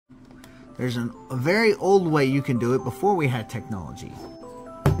There's a very old way you can do it before we had technology.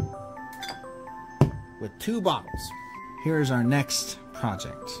 With 2 bottles. Here's our next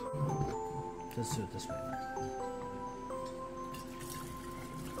project. Let's do it this way.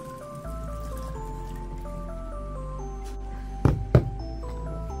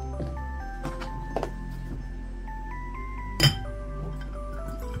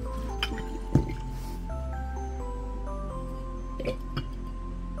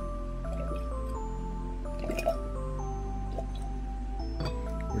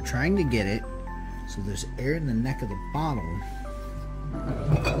 We're trying to get it so there's air in the neck of the bottle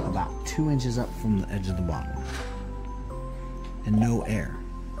about 2 inches up from the edge of the bottle and no air.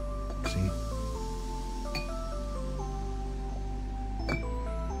 See?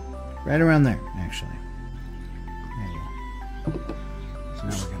 Right around there, actually. There you go. So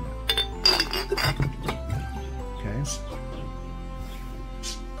now we're gonna... Okay.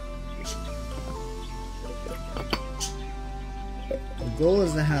 The goal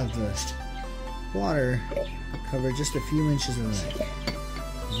is to have the water cover just a few inches of the neck,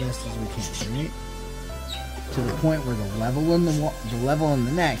 as best as we can, right? To the point where the level in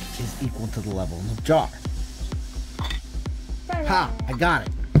the neck is equal to the level in the jar. Ha! I got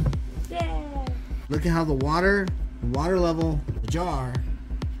it. Yeah. Look at how the water level, the jar,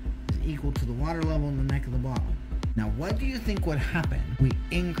 is equal to the water level in the neck of the bottle. Now, what do you think would happen if we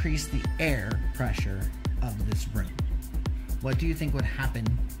increase the air pressure of this room? What do you think would happen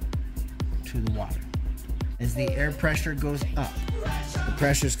to the water? As the air pressure goes up, the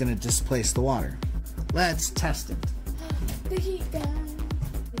pressure is going to displace the water. Let's test it. The heat down.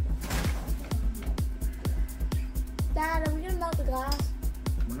 Dad, are we going to melt the glass?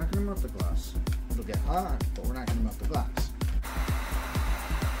 We're not going to melt the glass. It'll get hot, but we're not going to melt the glass.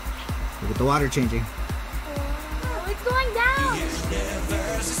 Look at the water changing. Oh, it's going down.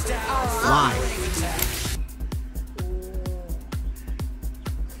 Why?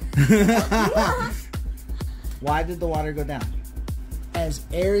 Why did the water go down? As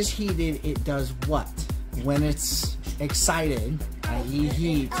air is heated, it does what? When it's excited, i.e.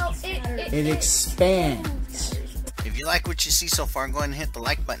 heat, it expands. If you like what you see so far, go ahead and hit the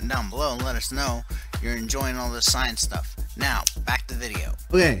like button down below and let us know you're enjoying all this science stuff. Now, back to the video.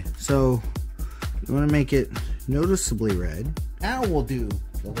 Okay, so you want to make it noticeably red. Now we'll do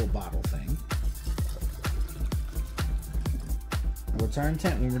the whole bottle thing. What's our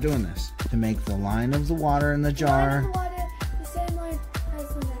intent when we're doing this? To make the line of the water in the jar the same line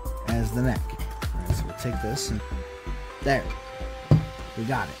as the neck. Alright, so we'll take this and there. We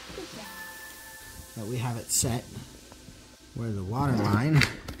got it. So we have it set where the water line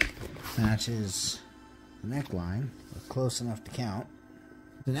matches the neckline. We're close enough to count.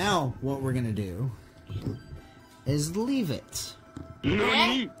 So now what we're gonna do is leave it.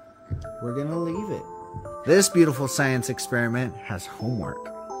 We're gonna leave it. This beautiful science experiment has homework.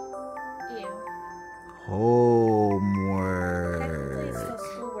 Ew. Homework.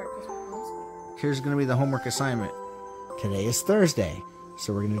 Here's going to be the homework assignment. Today is Thursday,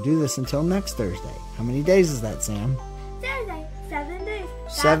 so we're going to do this until next Thursday. How many days is that, Sam? Thursday, 7 days.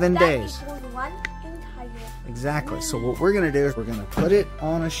 7 days. That equals 1 entire. Exactly. So what we're going to do is we're going to put it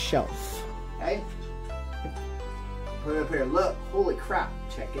on a shelf. Okay? Put it up here. Look. Holy crap.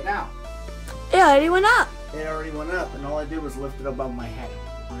 Check it out. It already went up. It already went up, and all I did was lift it above my head.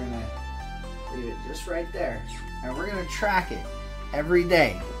 We're going to leave it just right there. And we're going to track it every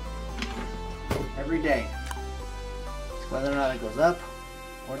day. Every day. Whether or not it goes up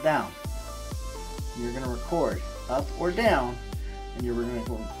or down. You're going to record up or down, and you're going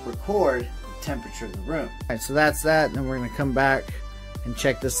to record the temperature of the room. Alright, so that's that, and then we're going to come back and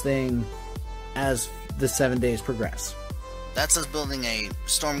check this thing as the 7 days progress. That's us building a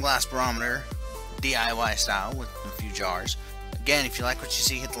storm glass barometer, DIY style, with a few jars. Again, if you like what you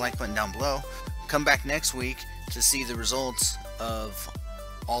see, hit the like button down below. Come back next week to see the results of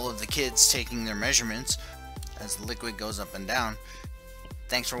all of the kids taking their measurements as the liquid goes up and down.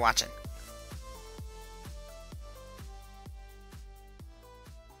 Thanks for watching.